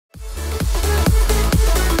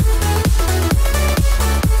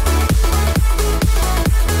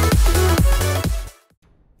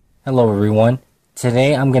Hello everyone,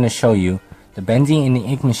 today I'm going to show you the Bendy in the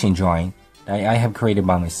ink machine drawing that I have created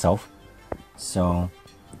by myself. So,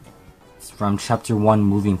 it's from chapter 1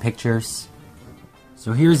 Moving Pictures.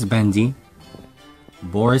 So here's Bendy,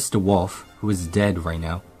 Boris the wolf, who is dead right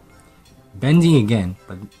now. Bendy again,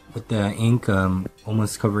 but with the ink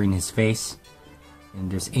almost covering his face. And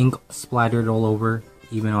there's ink splattered all over,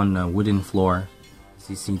 even on the wooden floor, as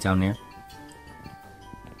you see down there.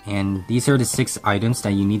 And these are the 6 items that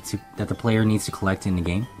the player needs to collect in the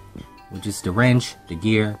game, which is the wrench, the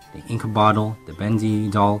gear, the ink bottle, the Bendy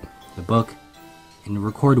doll, the book, and the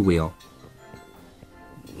record wheel.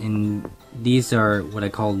 And these are what I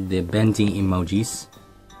call the Bendy emojis.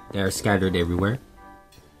 They are scattered everywhere.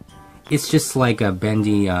 It's just like a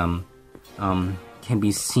Bendy can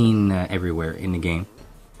be seen everywhere in the game,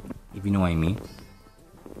 if you know what I mean.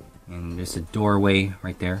 And there's a doorway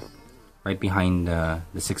right there, right behind the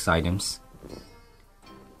 6 items.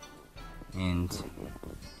 And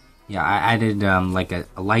yeah, I added like a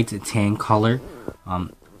light tan color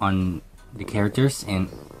on the characters and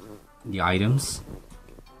the items,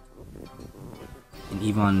 and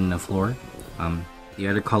even on the floor. The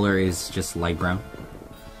other color is just light brown.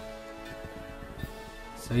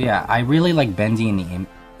 So yeah, I really like Bendy in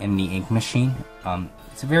the ink machine.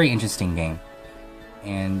 It's a very interesting game,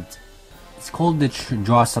 and it's cool to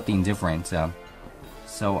draw something different.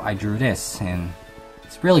 So I drew this, and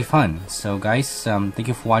it's really fun. So guys, thank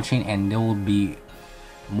you for watching, and there will be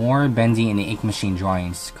more Bendy in the ink machine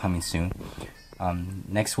drawings coming soon.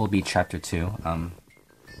 Next will be chapter 2.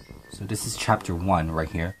 So this is chapter 1 right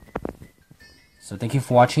here. So thank you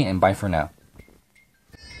for watching, and bye for now.